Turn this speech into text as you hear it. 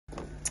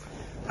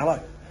Hello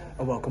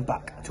and welcome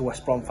back to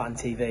West Brom Fan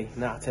TV.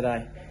 Now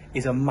today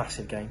is a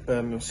massive game.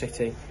 Birmingham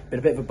City, been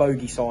a bit of a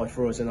bogey side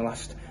for us in the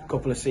last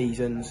couple of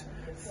seasons.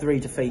 3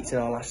 defeats in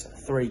our last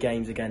 3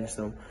 games against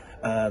them.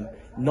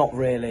 Not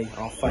really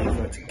our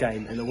favourite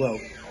game in the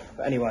world.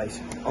 But anyways,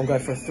 I'm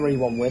going for a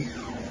 3-1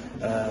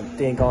 win.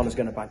 Dean Garner's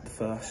going to bag the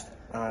first.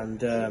 And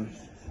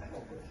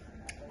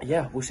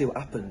yeah, we'll see what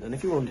happens. And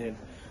if you're wondering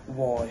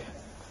why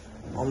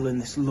I'm in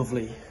this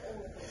lovely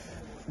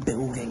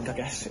building, I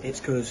guess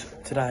it's because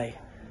today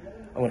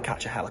I'm going to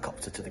catch a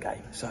helicopter to the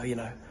game. So, you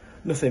know,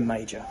 nothing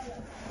major.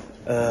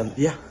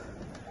 Yeah,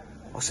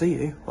 I'll see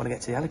you when I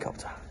get to the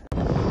helicopter.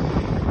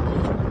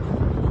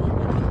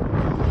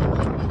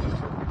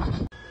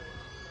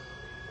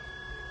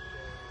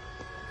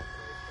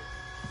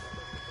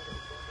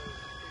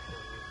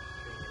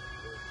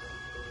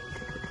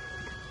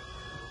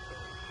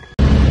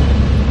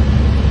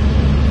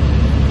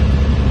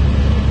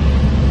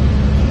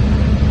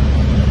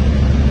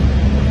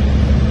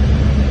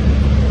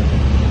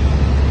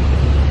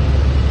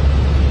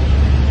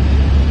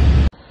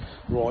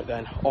 Right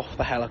then, off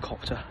the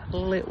helicopter, a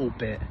little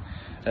bit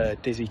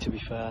dizzy to be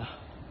fair.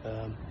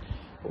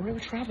 We're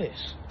with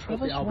Travis.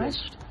 Travis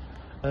West.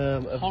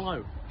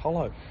 Hello.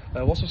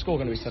 What's the score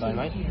going to be today,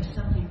 mate?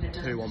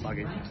 2-1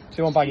 Baggies.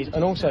 2-1 Baggies.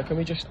 And also, can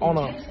we just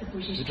honour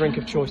the drink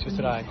of choice for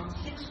today?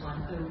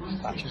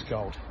 Thatcher's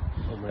Gold.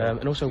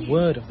 And also,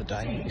 word of the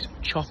day is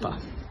chopper.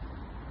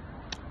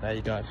 There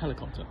you go.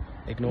 Helicopter.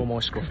 Ignore my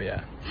scruffy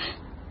hair.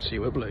 See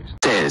you at Blues.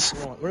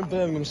 Right, we're in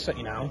Birmingham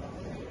City now.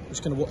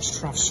 Just going to watch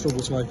Trav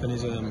struggle to open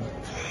his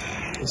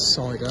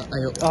cider.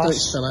 Hey, up,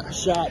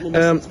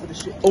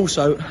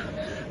 also,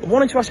 I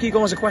wanted to ask you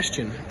guys a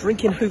question.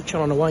 Drinking hooch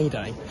on an away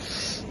day,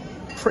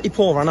 pretty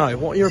poor, I know.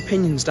 What are your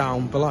opinions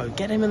down below?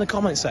 Get them in the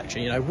comment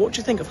section. You know, what do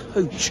you think of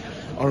hooch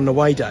on an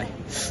away day?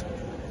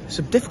 It's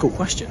a difficult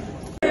question.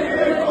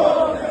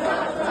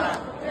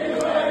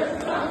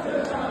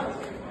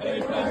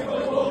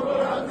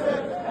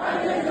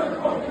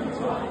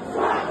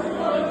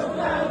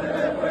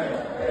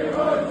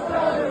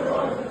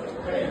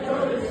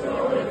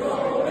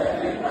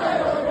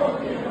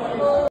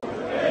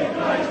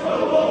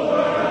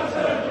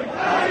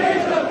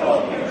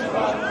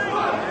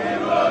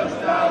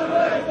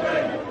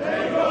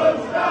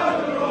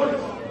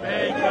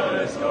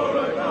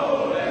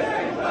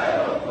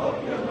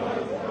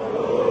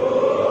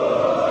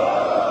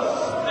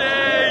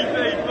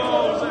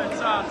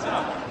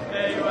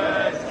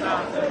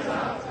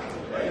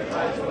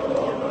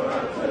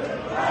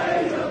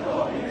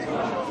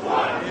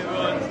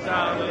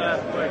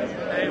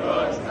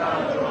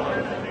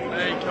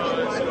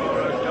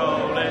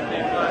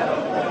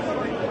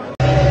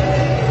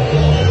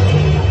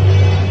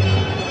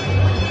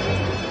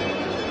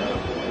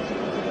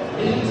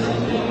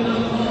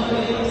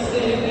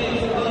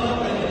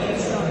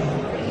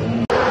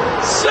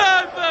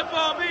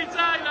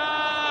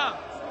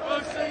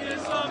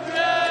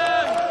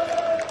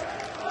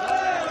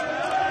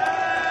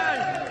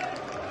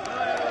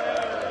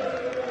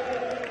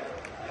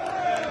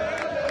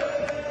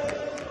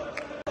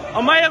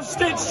 I may have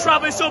stitched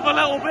Travis up a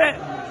little bit.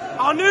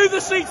 I knew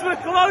the seats were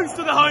close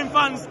to the home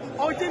fans.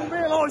 I didn't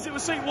realise it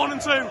was seat 1 and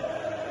 2.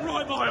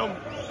 Right by them.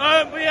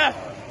 But yeah,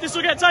 this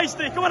will get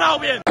tasty. Come on,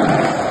 Albion.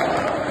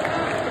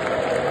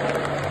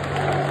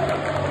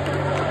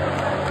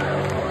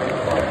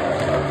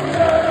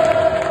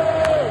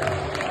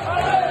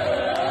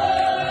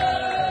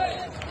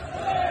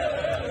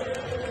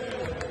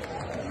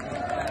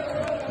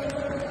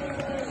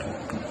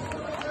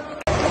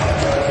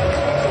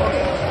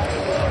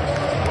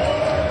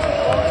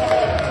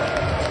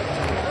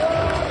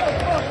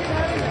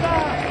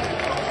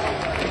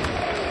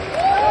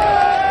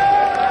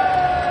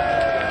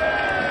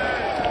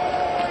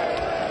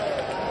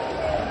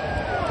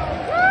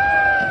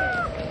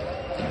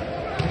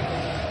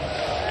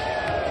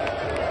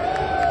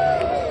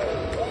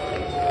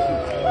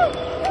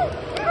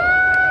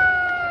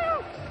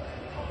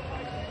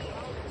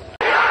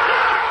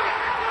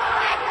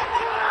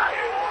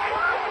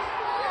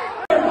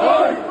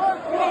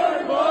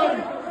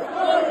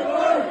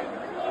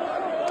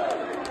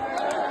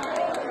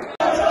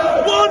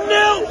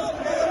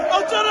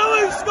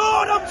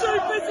 I'm too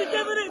busy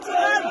giving it to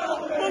them,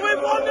 but we're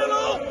 1-0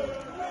 up.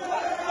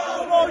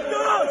 Oh my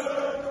God!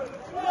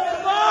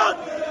 Come on!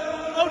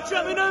 I'll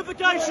check the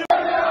notification.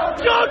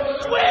 John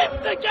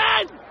Swift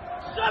again!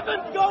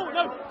 6th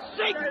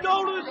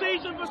goal of the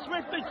season for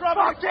Swifty.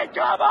 Fucking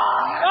come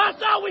on!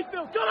 That's how we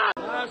feel. Come on!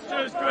 That's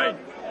just great.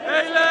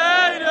 Hey,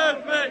 lady,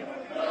 me.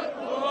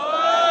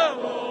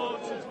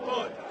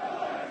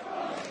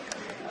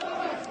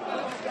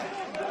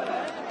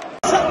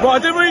 Right, I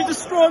didn't really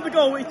describe the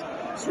goal.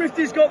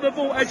 Swifty's got the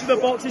ball edge of the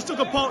box. He's took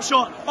a pot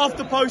shot off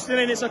the post and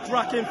in. It's a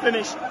cracking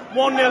finish.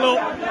 1-0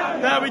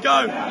 up. There we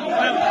go.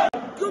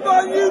 Come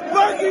on, you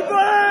Baggy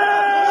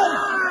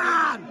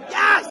man!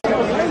 Yes!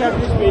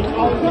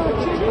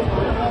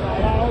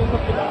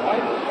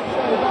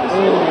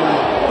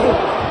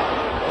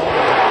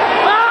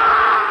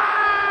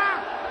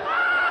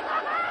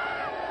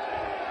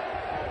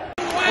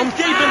 I'm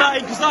keeping that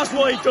in because that's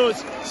what he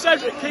does.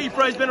 Cedric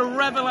Keeper has been a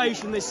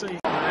revelation this season.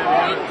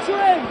 Yes,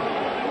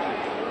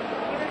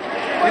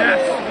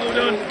 well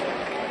done.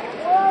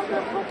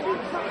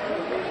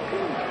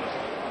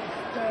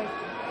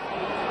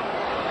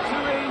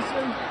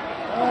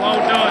 Well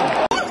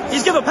done.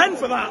 He's given a pen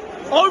for that.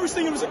 I was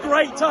thinking it was a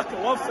great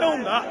tackle. I've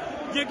filmed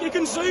that. You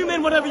can zoom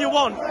in whatever you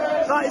want.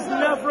 That is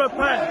never a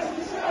pen.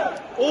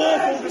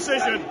 Awful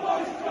decision.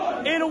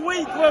 In a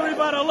week where we've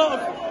had a lot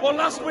of... Well,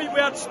 last week we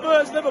had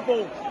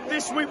Spurs-Liverpool.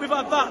 This week we've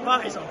had that.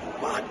 That is a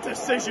bad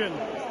decision.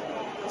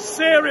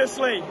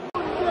 Seriously.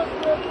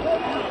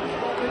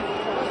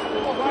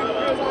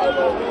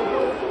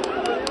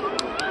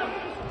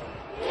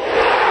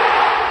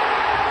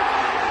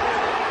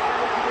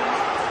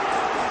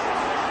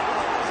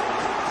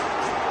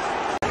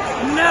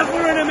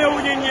 Never in a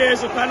million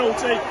years a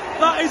penalty.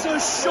 That is a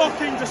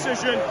shocking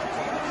decision.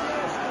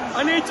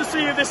 I need to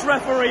see if this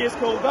referee is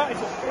called. That is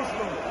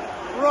abysmal.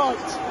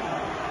 Right.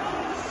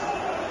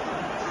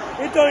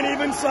 It don't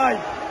even say.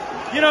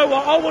 You know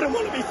what? I wouldn't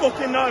want to be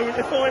fucking known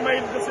if I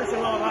made a decision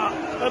like that.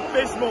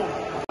 Abysmal.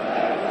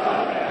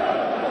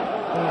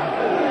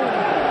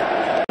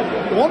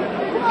 Go on.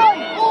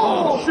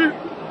 Oh, shoot.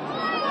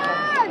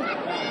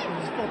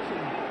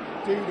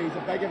 Fucking duties, I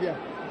beg of you.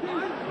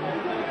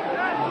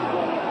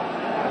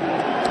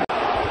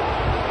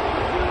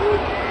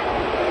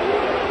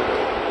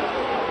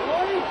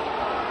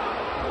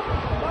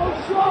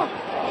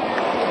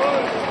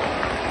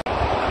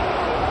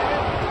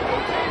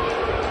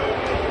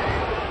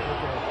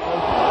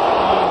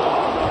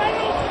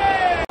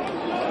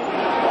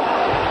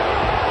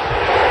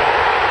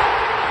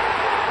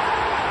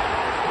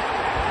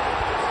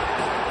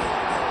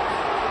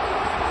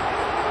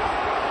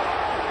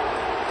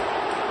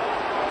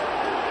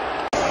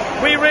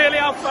 We really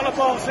have fell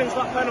apart since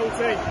that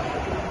penalty.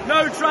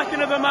 No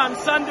tracking of the man.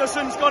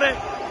 Sanderson's got it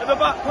at the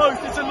back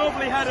post. It's a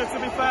lovely header, to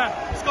be fair.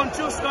 It's gone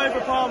just over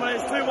Palmer.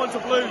 It's 2-1 to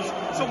Blues.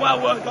 It's a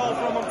well-worked goal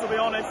from him, to be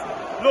honest.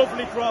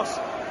 Lovely cross.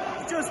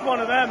 Just one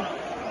of them.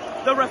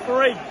 The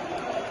referee.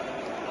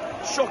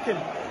 Shocking.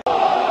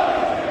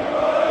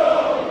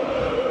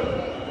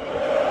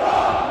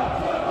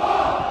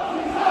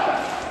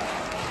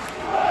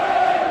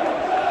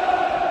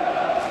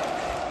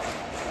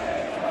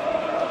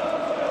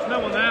 No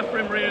one there for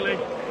him, really.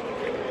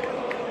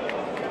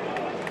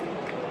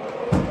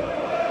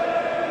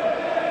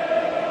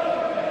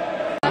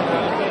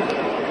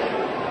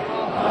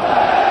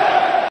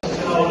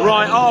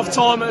 Right,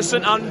 half-time at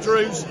St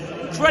Andrews.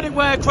 Credit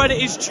where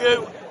credit is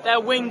due. Their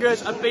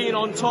wingers have been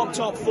on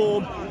top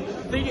form. I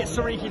think it's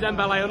Sariki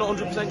Dembele, I'm not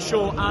 100%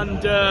 sure,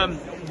 and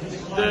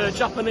the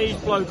Japanese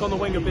bloke on the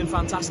wing have been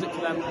fantastic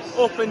for them.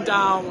 Up and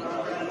down,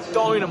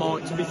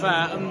 dynamite, to be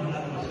fair. And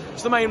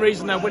it's the main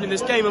reason they're winning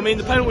this game. I mean,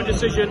 the penalty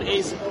decision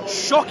is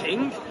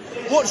shocking.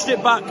 Watched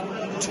it back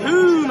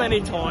too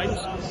many times.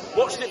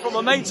 Watched it from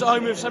my mates at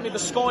home who've sent me the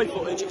Sky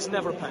footage. It's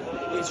never a pen.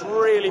 It's a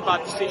really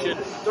bad decision.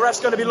 The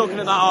ref's going to be looking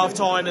at that half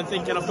time and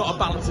thinking I've got to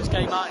balance this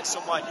game out in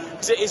some way,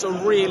 because it is a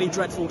really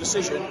dreadful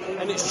decision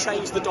and it's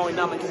changed the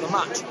dynamic of the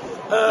match.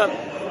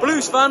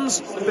 Blues fans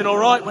have been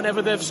alright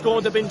whenever they've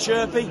scored. They've been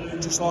chirpy,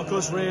 just like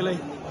us, really.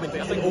 I mean,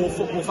 I think all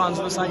football fans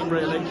are the same,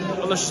 really,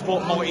 unless you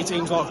support mighty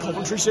teams like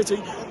Coventry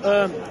City.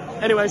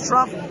 Anyways,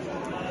 Trav,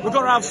 we've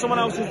got to have someone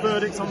else's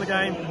verdict on the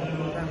game.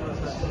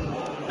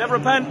 Never a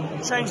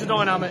pen, change the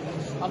dynamic.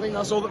 I think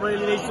that's all that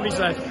really needs to be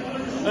said.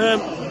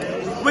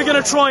 We're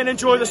going to try and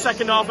enjoy the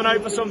second half and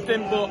hope for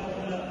something, but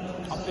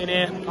I've been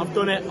here, I've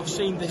done it, I've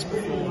seen this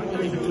before.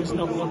 It's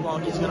not one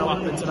like it's going to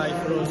happen today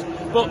for us.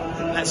 But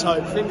let's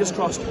hope, fingers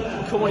crossed.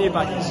 Come on, you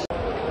Baggies.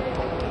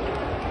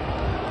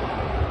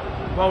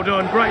 Well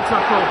done, great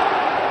tackle.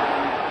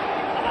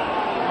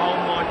 Oh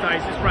my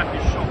days, this ref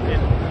is shocking.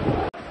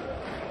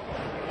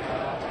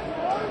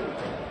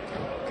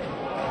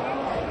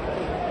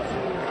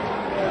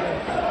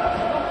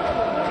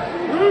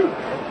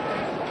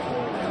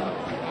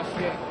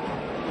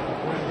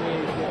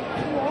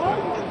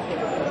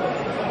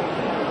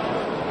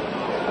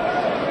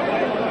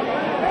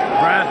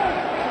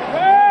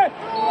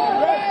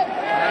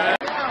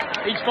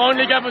 He's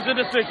finally gave us a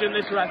decision,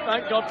 this ref.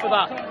 Thank God for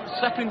that.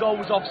 Second goal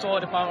was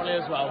offside apparently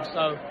as well.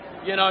 So,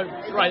 you know,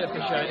 great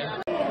officiating.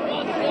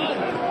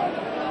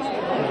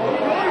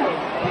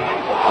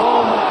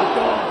 Oh my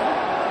God.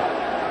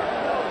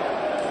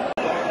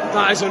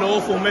 That is an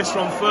awful miss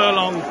from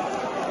Furlong.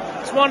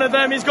 It's one of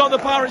them. He's got the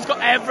power. He's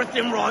got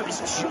everything right.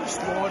 It's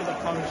just wide of the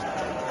post.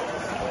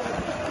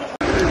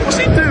 What's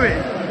he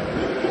doing?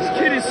 This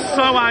kid is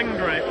so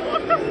angry.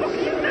 What the fuck are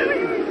you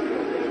doing?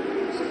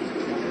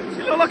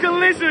 You look like a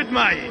lizard,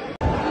 mate.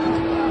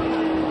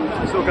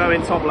 Still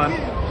going top left.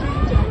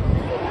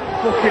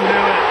 Fucking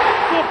knew it.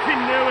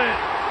 Fucking knew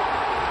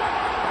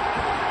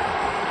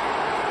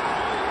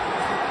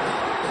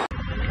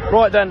it.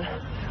 Right then.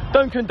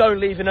 Don't condone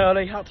leaving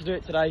early. Had to do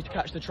it today to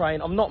catch the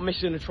train. I'm not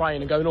missing a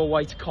train and going all the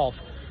way to Cov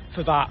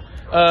for that.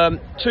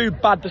 Two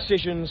bad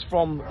decisions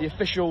from the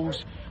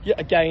officials. Yet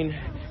again,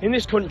 in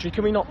this country,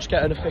 can we not just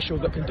get an official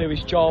that can do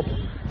his job?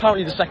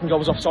 Apparently the second goal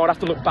was offside. I have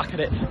to look back at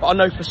it, but I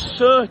know for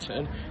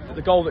certain that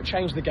the goal that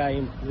changed the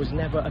game was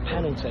never a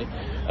penalty.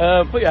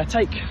 But yeah,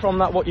 take from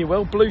that what you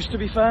will. Blues, to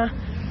be fair,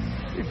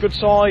 good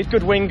side,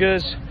 good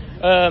wingers.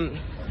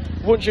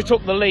 Once you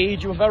took the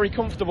lead, you were very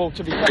comfortable,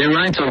 to be fair. They're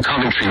right on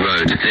Coventry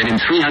Road. Then in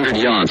 300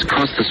 yards,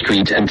 cross the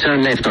street and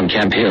turn left on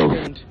Camp Hill.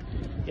 And,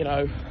 you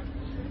know,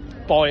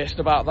 biased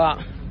about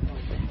that.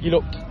 You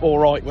looked all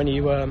right when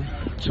you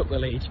took the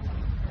lead,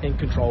 in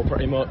control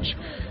pretty much.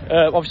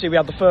 Obviously we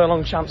had the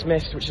furlong chance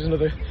missed, which is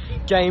another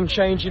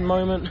game-changing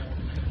moment.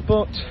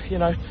 But, you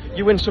know,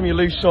 you win some, you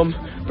lose some.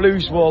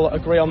 Blues will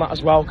agree on that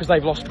as well, because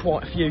they've lost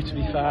quite a few, to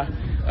be fair,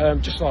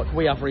 just like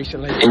we have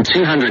recently. In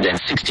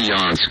 260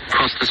 yards,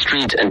 cross the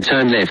street and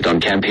turn left on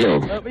Camp Hill.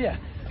 But yeah,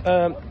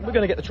 we're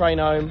going to get the train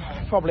home,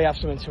 probably have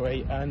something to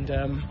eat, and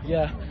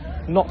yeah,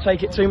 not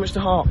take it too much to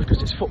heart,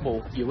 because it's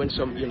football. You win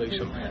some, you lose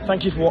some.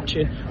 Thank you for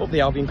watching. Up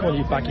the Albion, call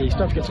you Baggies.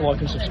 Don't forget to like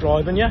and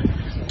subscribe, and yeah,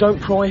 don't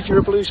cry if you're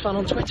a Blues fan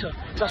on Twitter,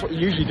 because that's what you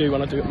usually do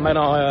when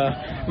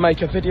I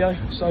make a video.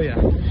 So yeah,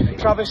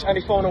 Travis,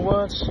 any final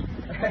words?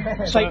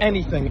 Say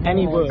anything,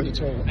 any word at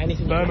all,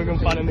 anything. Birmingham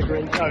fan in the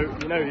green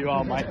coat, you know who you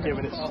are, mate,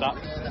 giving it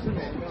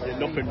stats. You're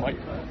nothing, mate.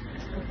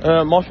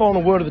 My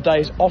final word of the day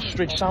is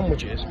ostrich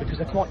sandwiches, because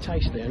they're quite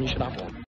tasty and you should have one.